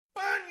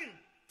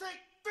Welcome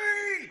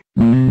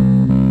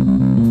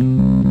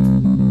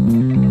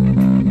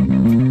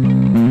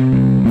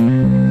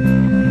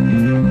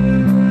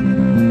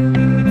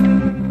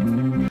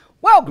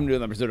to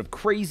another episode of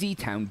Crazy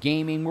Town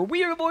Gaming, where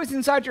we are the voice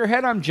inside your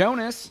head. I'm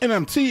Jonas. And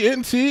I'm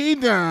TNT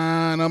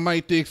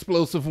Dinomight, the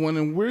explosive one,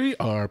 and we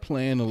are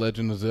playing The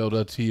Legend of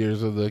Zelda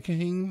Tears of the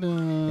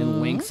Kingdom.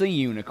 And Link's a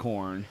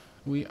unicorn.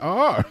 We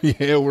are.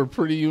 Yeah, we're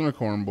pretty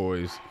unicorn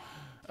boys.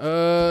 With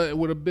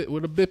a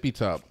bippy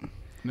top.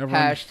 Never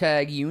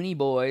Hashtag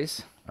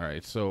Uniboys. All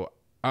right, so,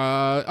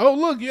 oh,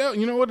 look, yeah,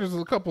 you know what? There's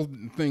a couple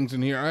things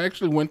in here. I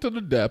actually went to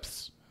the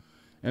depths.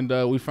 And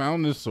we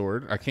found this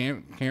sword. I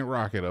can't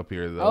rock it up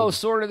here, though. Oh,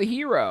 Sword of the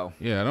Hero.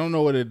 Yeah, I don't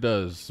know what it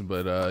does,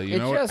 but you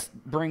know what? It just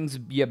brings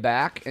you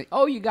back.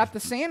 Oh, you got the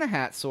Santa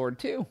hat sword,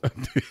 too.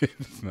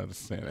 It's not a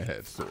Santa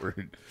hat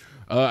sword.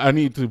 I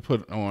need to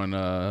put on,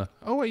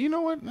 oh, wait, you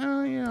know what?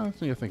 Yeah, I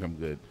think I'm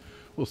good.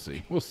 We'll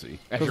see.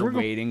 As you're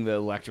waiting, the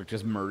electric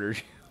just murders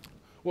you.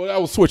 Well, I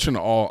was switching to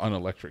all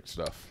unelectric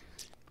stuff.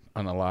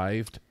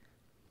 Unalived.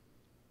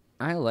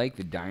 I like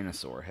the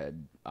dinosaur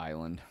head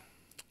island.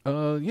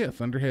 Yeah,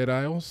 Thunderhead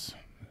Isles.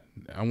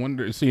 I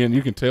wonder, see, and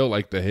you can tell,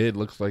 like, the head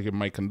looks like it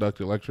might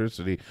conduct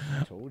electricity.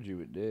 I told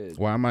you it did.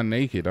 Why am I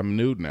naked? I'm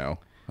nude now.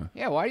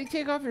 Yeah, why do you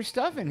take off your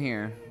stuff in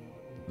here?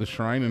 The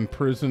shrine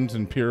imprisons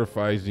and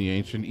purifies the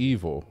ancient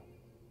evil.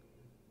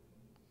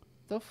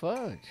 The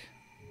fudge.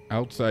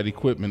 Outside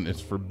equipment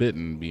is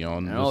forbidden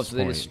beyond this point. So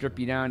they just strip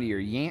you down to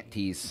your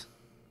yanties.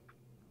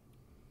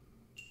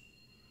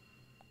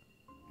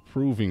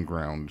 Proving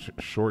ground,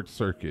 short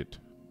circuit.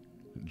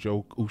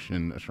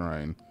 Joku-usin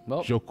shrine.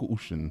 Well,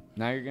 joku-usin.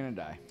 Now you're gonna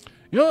die.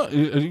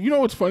 You know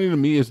what's funny to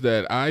me is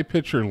that I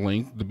picture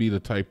Link to be the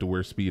type to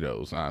wear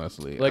Speedos,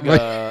 honestly. Like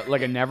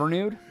a never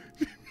nude?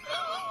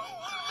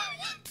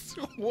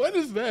 What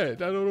is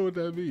that? I don't know what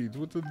that means.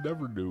 What's a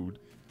never nude?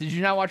 Did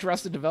you not watch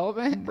Arrested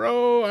Development?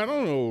 Bro, I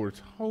don't know what we're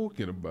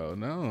talking about.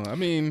 No, I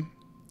mean...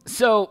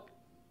 So,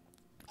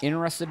 in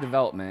Arrested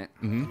Development,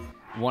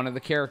 one of the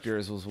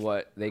characters was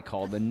what they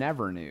called the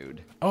never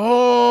nude.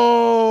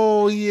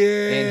 Oh,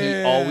 yeah. And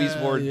he always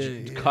wore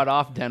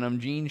cut-off denim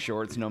jean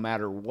shorts no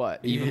matter what.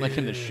 Even like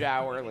in the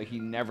shower, like he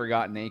never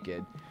got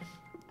naked.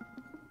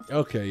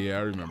 Okay, yeah,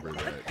 I remember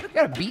that. You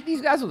gotta beat these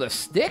guys with a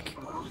stick?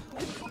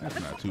 That's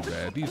not too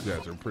bad. These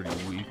guys are pretty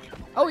weak.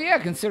 Oh, yeah,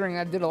 considering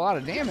that did a lot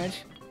of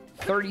damage.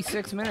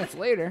 36 minutes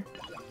later.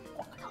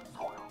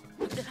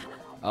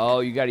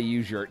 Oh, you gotta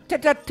use your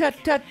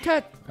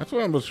tut-tut-tut-tut-tut. That's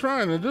what I was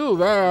trying to do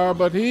there,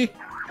 but he...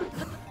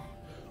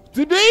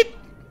 Z!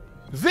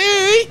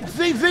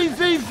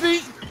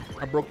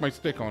 I broke my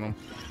stick on him.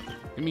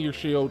 Give me your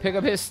shield. Pick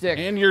up his stick.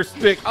 And your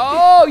stick.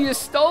 Oh, you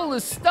stole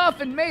his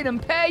stuff and made him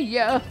pay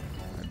ya.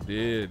 I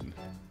did.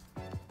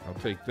 I'll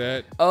take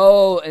that.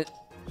 Oh,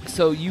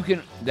 so you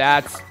can...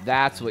 That's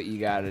what you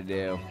gotta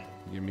do.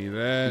 Give me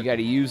that. You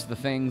gotta use the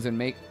things and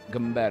make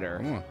them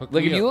better.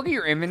 Look, if you look at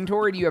your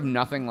inventory, do you have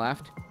nothing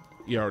left?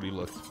 You already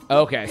looked.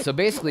 Okay, so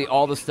basically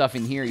all the stuff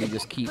in here you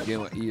just keep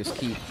doing. You just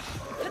keep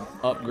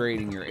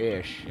upgrading your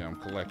ish. Yeah, I'm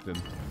collecting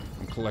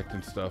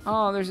stuff.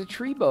 Oh, there's a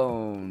tree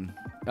bone.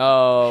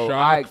 Oh,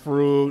 shock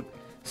fruit.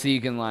 So you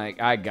can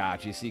I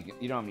got you. So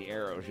you don't have any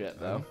arrows yet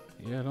though.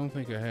 Yeah, I don't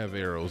think I have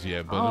arrows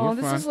yet, but oh, we're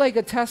this fine. is like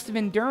a test of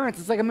endurance.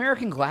 It's like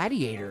American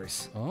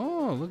Gladiators.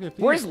 Oh, look at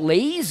this. Where's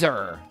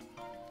Laser?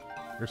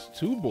 There's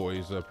two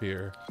boys up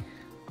here.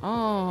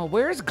 Oh,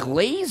 where's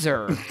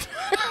Glazer?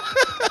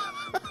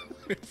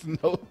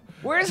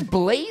 Where's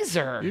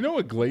Blazer? You know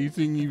what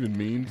glazing even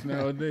means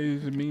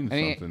nowadays? It means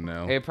something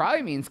now. It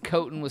probably means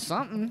coating with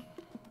something.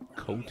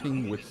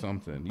 Coating with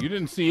something. You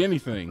didn't see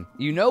anything.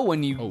 You know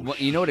when you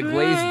know what a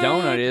glazed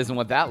donut is and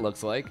what that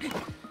looks like.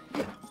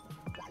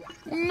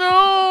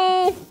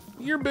 No!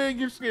 You're big.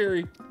 You're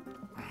scary.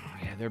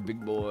 Yeah, they're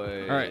big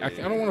boys. All right, I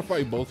don't want to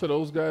fight both of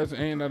those guys,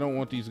 and I don't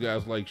want these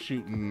guys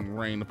shooting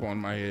rain upon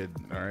my head.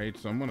 All right,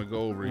 so I'm gonna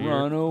go over here.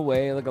 Run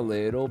away like a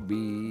little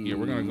bee. Yeah,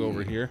 we're gonna go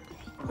over here.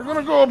 We're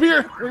gonna go up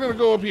here. We're gonna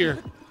go up here.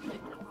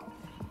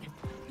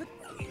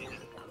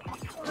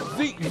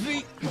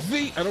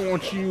 Z. I don't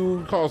want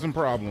you causing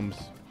problems.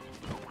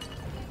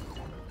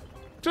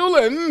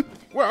 Tulin,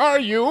 where are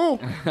you?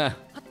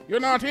 You're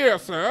not here,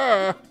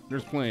 sir.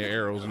 There's plenty of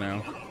arrows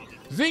now.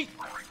 Z,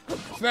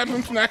 snap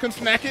him, snack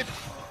it.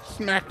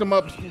 Smack them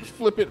up,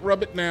 flip it,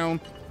 rub it down.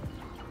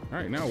 All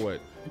right, now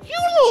what? You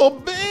little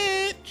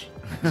bitch.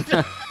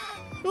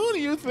 Who do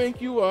you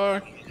think you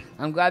are?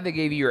 I'm glad they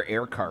gave you your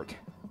air cart.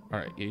 All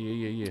right,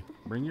 yeah.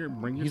 Bring your.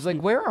 He's like,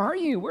 where are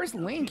you? Where's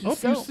Link?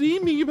 If you see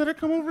me, you better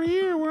come over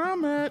here where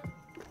I'm at.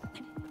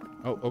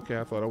 Oh, okay.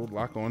 I thought I would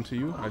lock onto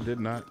you. I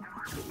did not.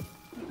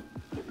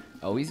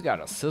 Oh, he's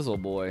got a sizzle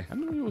boy. I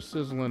knew he was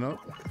sizzling up.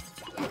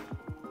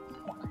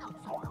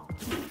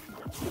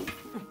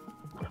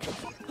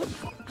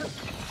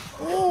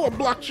 Oh, I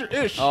blocked your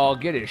ish. Oh,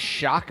 get his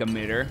shock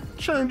emitter.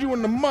 Turned you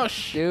into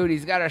mush. Dude,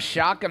 he's got a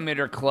shock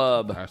emitter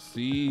club. I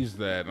sees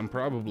that. I'm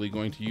probably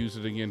going to use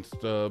it against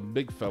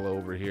big fella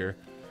over here.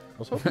 I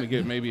was hoping to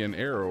get maybe an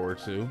arrow or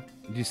two.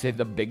 Did you say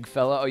the big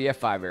fella? Oh, you have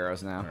 5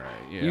 arrows now. All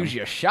right, yeah. Use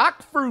your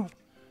shock fruit.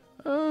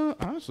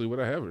 Honestly, what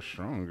I have is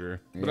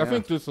stronger. But I Yeah.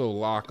 think this will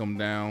lock them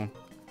down.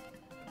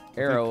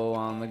 Arrow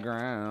on the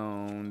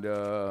ground.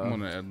 I'm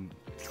gonna add.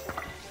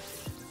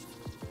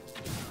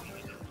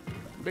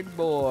 Big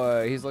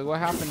boy. He's like, what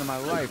happened to my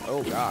life?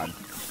 Oh, God.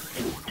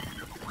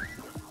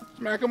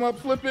 Smack him up,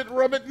 flip it,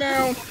 rub it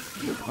down.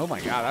 Oh, my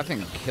God. That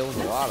thing kills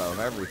a lot of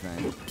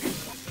everything.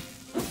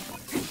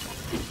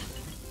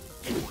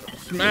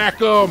 Smack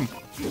him.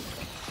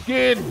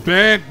 Get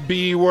bent,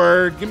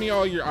 B-word. Give me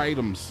all your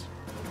items.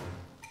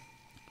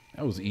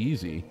 That was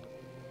easy.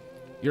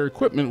 Your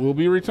equipment will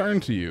be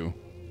returned to you.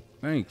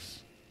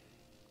 Thanks.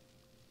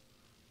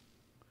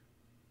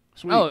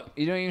 Sweet. Oh,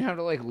 you don't even have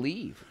to, like,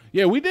 leave.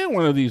 Yeah, we did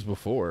one of these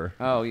before.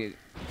 Oh, yeah.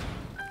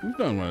 We've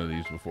done one of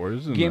these before.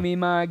 This is Give me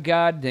my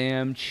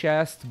goddamn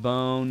chest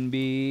bone,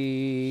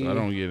 B. So I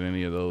don't get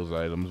any of those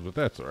items, but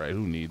that's all right.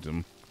 Who needs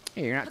them?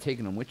 Hey, you're not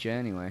taking them with you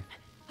anyway.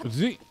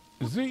 Z.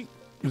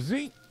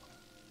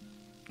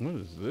 What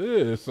is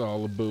this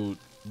all about,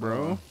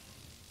 bro?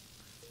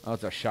 Oh,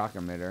 it's a shock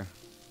emitter.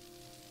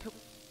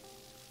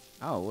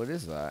 Oh, what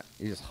is that?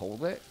 You just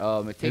hold it?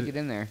 Take it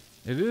in there.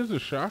 It is a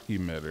shock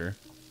emitter.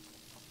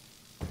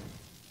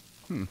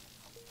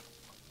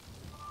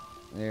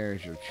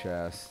 There's your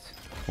chest.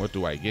 What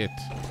do I get?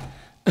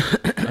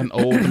 An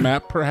old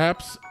map,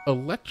 perhaps?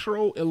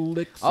 Electro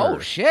elixir. Oh,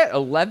 shit.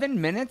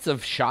 11 minutes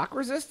of shock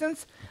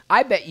resistance?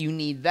 I bet you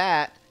need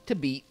that to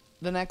beat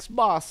the next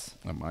boss.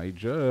 I might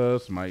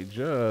just.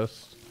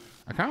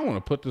 I kind of want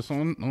to put this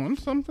on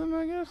something,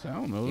 I guess. I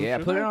don't know. Yeah,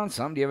 Should put it I? on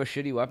something. Do you have a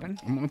shitty weapon?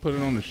 I'm going to put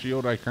it on the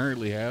shield I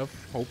currently have,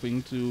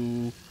 hoping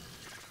to...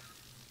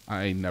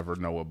 I never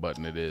know what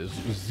button it is.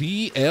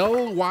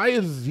 ZL? Why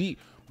is Z...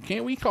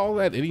 Can't we call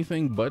that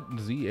anything but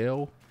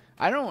ZL?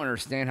 I don't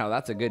understand how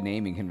that's a good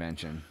naming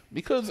convention.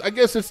 Because I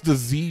guess it's the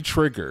Z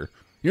trigger.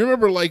 You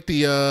remember like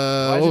the...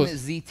 Why what isn't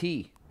was- it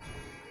ZT?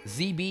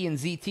 ZB and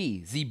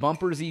ZT. Z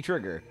bumper, Z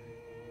trigger.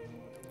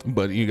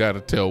 But you got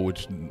to tell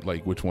which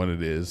one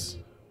it is.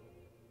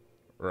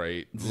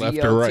 Right. Left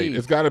or ZLT. right.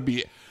 It's got to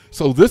be.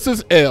 So this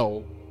is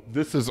L.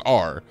 This is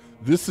R.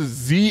 This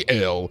is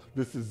ZL.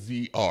 This is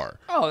ZR.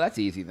 Oh, that's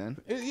easy then.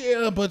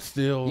 Yeah, but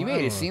still. You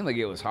made it seem like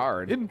it was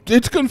hard.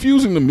 It's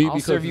confusing to me I'll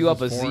because serve you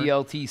up a this is foreign.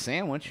 ZLT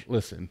sandwich.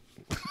 Listen.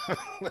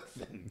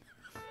 Listen.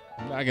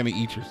 I'm not going to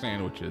eat your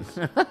sandwiches.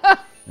 All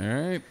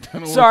right?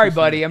 Sorry,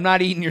 buddy. I'm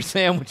not eating your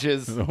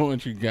sandwiches. I don't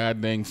want your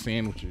goddamn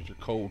sandwiches, your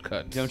cold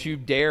cuts. Don't you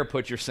dare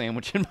put your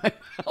sandwich in my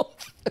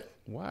mouth.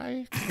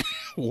 Why?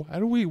 Why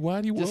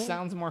do you Just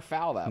sounds more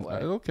foul that way.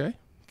 Okay.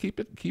 Keep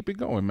it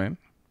going, man.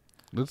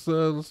 Let's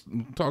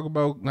talk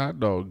about hot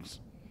dogs.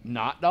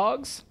 Not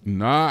dogs?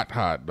 Not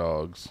hot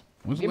dogs.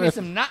 When's the Give me last,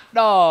 some not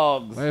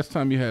dogs. last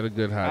time you had a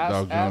good hot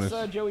dog, Jonas?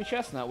 Ask Joey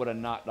Chestnut what a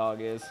not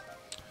dog is.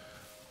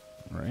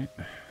 Right.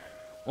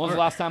 When was the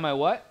last time I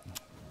what?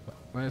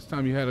 Last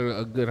time you had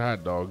a good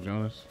hot dog,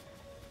 Jonas?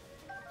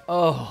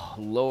 Oh,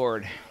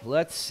 Lord.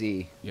 Let's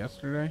see.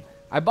 Yesterday?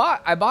 I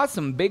bought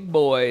some big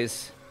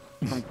boys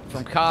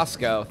from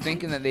Costco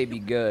thinking that they'd be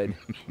good.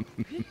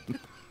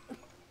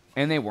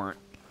 And they weren't.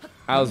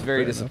 I was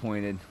very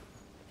disappointed.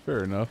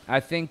 Fair enough. I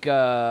think,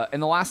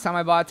 and the last time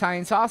I bought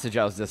Italian sausage,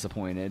 I was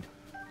disappointed.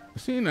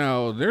 See,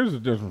 now, there's a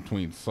difference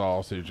between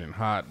sausage and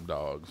hot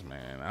dogs,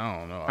 man. I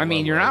don't know. I mean,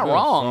 love you're a not good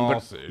wrong,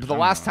 sausage. but the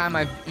last time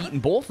I've eaten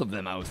both of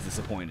them, I was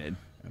disappointed.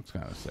 That's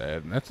kind of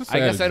sad. That's a sad I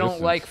guess I don't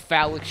existence. like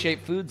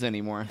phallic-shaped foods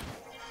anymore.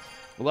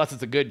 Unless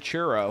it's a good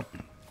churro.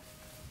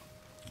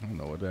 I don't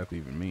know what that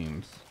even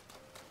means.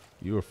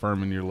 You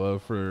affirming your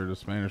love for the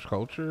Spanish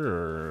culture,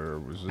 or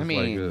was this I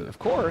mean, like a... of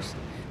course.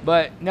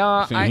 But,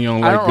 no, Saying I you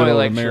don't don't like really good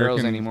like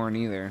American- churros anymore,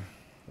 neither.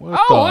 What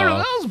Oh, the look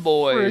at those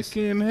boys.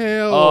 Freaking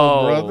hell,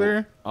 Oh,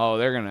 brother. Oh,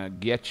 they're going to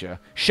get you.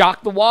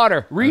 Shock the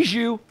water.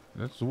 Reju.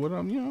 That's what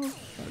I'm, I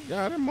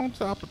got him on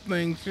top of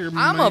things here,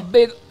 I'm man. a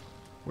big...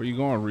 Where you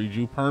going,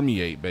 Reju?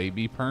 Permeate,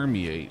 baby.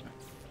 Permeate.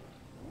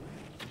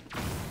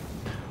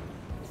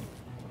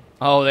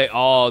 Oh, they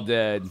all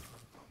dead.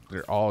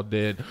 They're all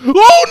dead.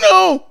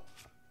 Oh,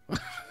 no!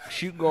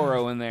 Shoot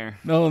Goro in there.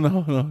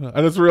 No.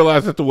 I just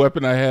realized that the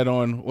weapon I had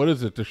on, what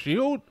is it, the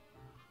shield?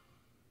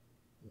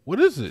 What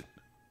is it?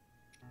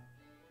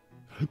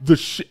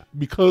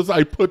 Because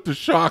I put the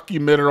shock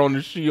emitter on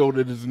the shield,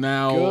 it is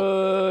now...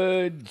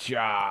 Good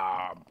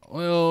job.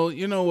 Well,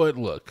 you know what?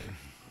 Look.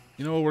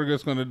 You know what we're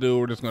just going to do?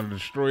 We're just going to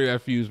destroy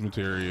that fuse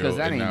material. Because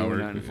that and ain't now doing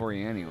we're- nothing for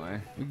you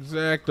anyway.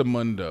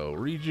 Exactamundo.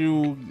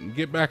 Reju,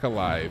 get back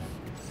alive.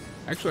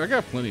 Actually, I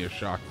got plenty of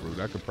shock fruit.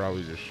 I could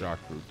probably just shock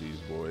fruit these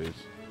boys.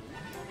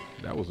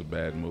 That was a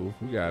bad move.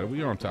 We got it.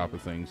 We're on top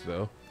of things,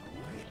 though.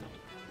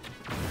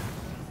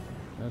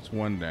 That's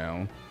one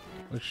down.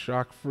 Let's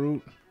shock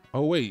fruit.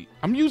 Oh, wait.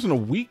 I'm using a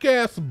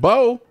weak-ass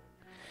bow.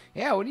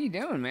 Yeah, what are you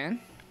doing, man?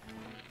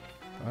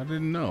 I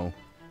didn't know.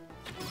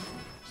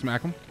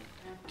 Smack them.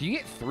 Do you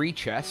get 3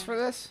 chests for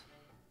this?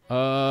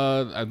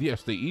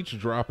 Yes, they each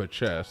drop a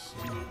chest.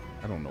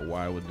 I don't know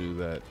why I would do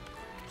that.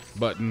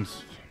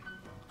 Buttons.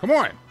 Come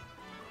on.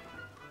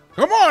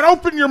 Come on,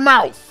 open your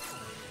mouth.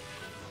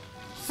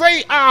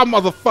 Say ah,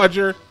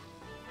 motherfudger.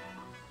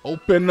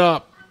 Open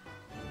up.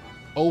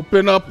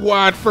 Open up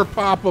wide for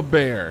Papa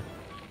Bear.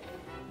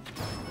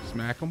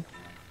 Smack him.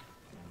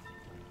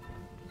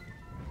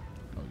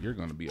 Oh, you're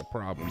going to be a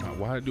problem now.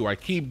 Why do I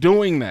keep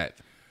doing that?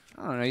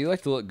 I don't know. You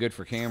like to look good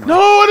for camera. No,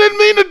 I didn't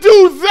mean to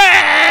do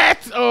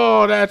that.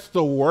 Oh, that's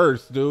the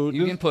worst, dude.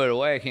 You can put it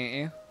away, can't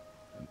you?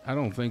 I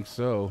don't think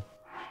so.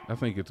 I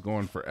think it's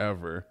going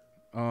forever.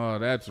 Oh,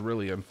 that's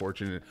really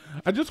unfortunate.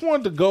 I just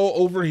wanted to go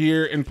over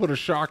here and put a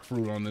shock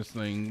fruit on this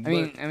thing. I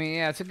mean,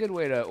 yeah, it's a good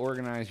way to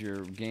organize your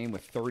game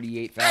with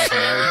 38,000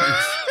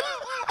 items.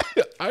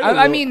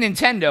 I mean,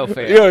 Nintendo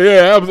fail.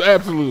 Yeah,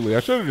 absolutely.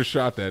 I should have just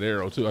shot that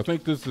arrow too. I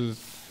think this is.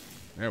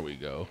 There we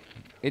go.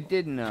 It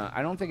didn't.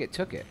 I don't think it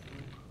took it.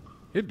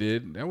 It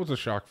did. That was a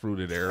shock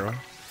fruited arrow.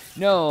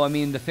 No, I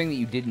mean the thing that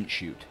you didn't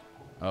shoot.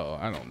 Oh,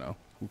 I don't know.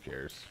 Who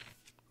cares?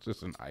 It's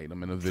just an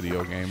item in a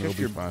video game. It'll It's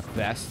be your fine.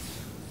 best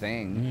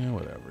thing. Yeah,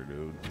 whatever,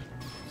 dude.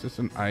 It's just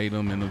an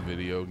item in a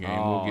video game.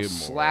 Oh, We'll get more.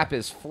 slap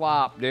his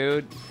flop,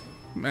 dude.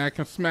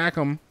 Smack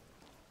him.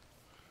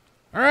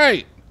 All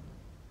right.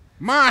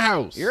 My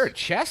house. You're a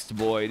chest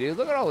boy, dude.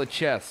 Look at all the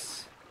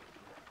chests.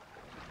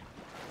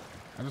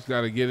 I just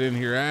got to get in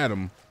here at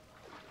him.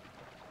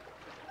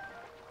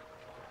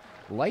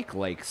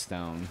 Like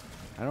stone.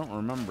 I don't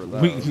remember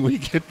those. We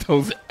get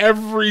those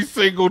every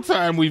single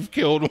time we've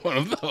killed one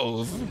of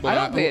those. I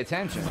don't pay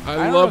attention.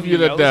 I love you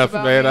to death,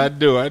 man. I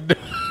do.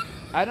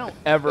 I don't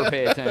ever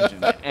pay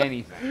attention to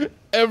anything.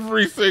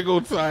 Every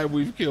single time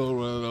we've killed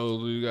one of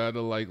those, we got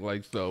to like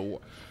so.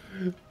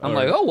 I'm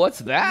like, oh, what's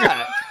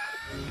that?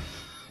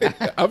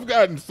 I've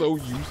gotten so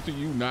used to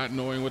you not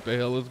knowing what the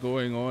hell is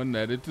going on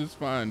that it's just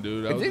fine,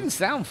 dude. It didn't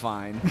sound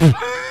fine.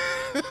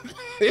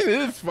 It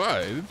is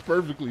fine. It's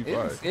perfectly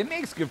fine. It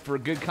makes good for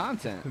good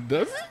content.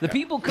 Does it? The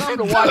people come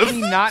to watch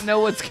me not know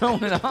what's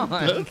going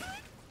on.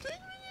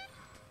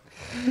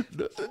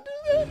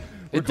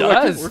 It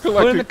does.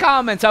 Put in the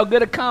comments how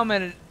good a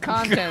content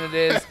it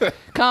is.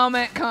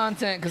 Comment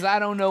content because I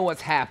don't know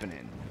what's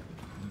happening.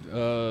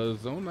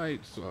 Zonite.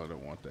 Oh, I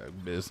don't want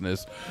that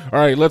business. All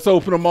right, let's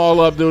open them all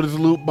up, dude. It's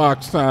loot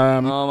box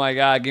time. Oh my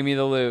God, give me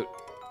the loot.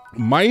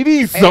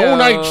 Mighty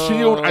Zonite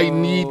shield. I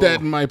need that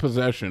in my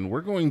possession.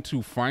 We're going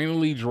to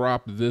finally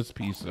drop this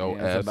piece. Oh,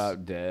 yeah, it's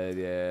about dead.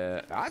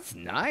 Yeah, that's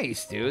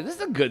nice, dude. This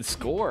is a good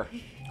score.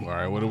 All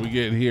right, what do we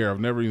get here? I've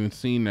never even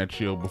seen that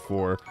shield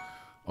before.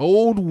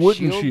 Old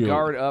wooden shield.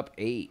 Guard up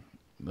 8.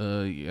 I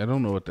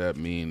don't know what that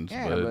means.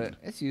 Yeah, but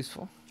it's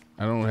useful.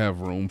 I don't have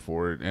room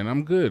for it, and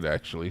I'm good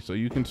actually. So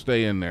you can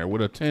stay in there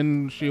with a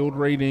 10 shield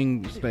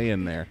rating. Stay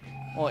in there.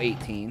 Well,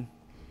 18.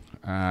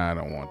 I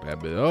don't want that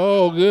bit.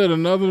 Oh, good,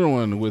 another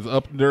one with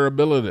up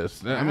durability.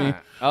 I mean,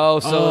 so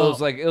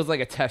it was like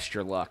a test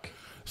your luck.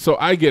 So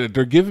I get it.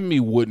 They're giving me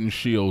wooden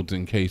shields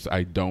in case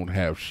I don't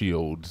have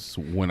shields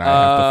when I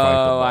have to fight the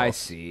boss. Oh, I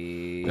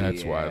see.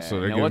 That's why. So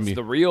they're now giving what's me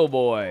the real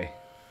boy?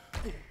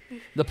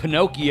 The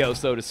Pinocchio,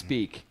 so to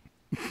speak.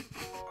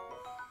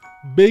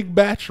 Big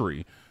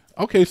battery.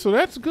 Okay, so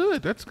that's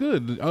good. That's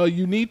good.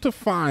 You need to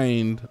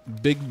find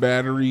big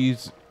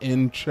batteries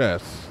in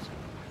chests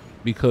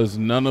because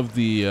none of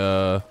the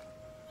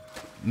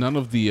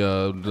what do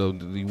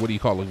you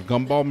call it?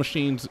 Gumball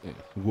machines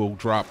will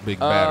drop big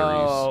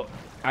batteries. Oh,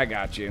 I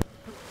got you.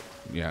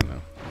 Yeah, I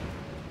know.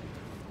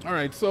 All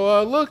right,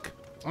 so look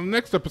on the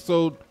next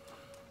episode.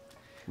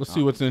 Let's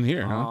see what's in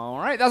here, huh? All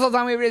right, that's all the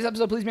time we have for today's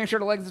episode. Please make sure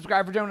to like and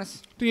subscribe for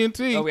Jonas.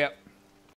 TNT. Oh, yeah.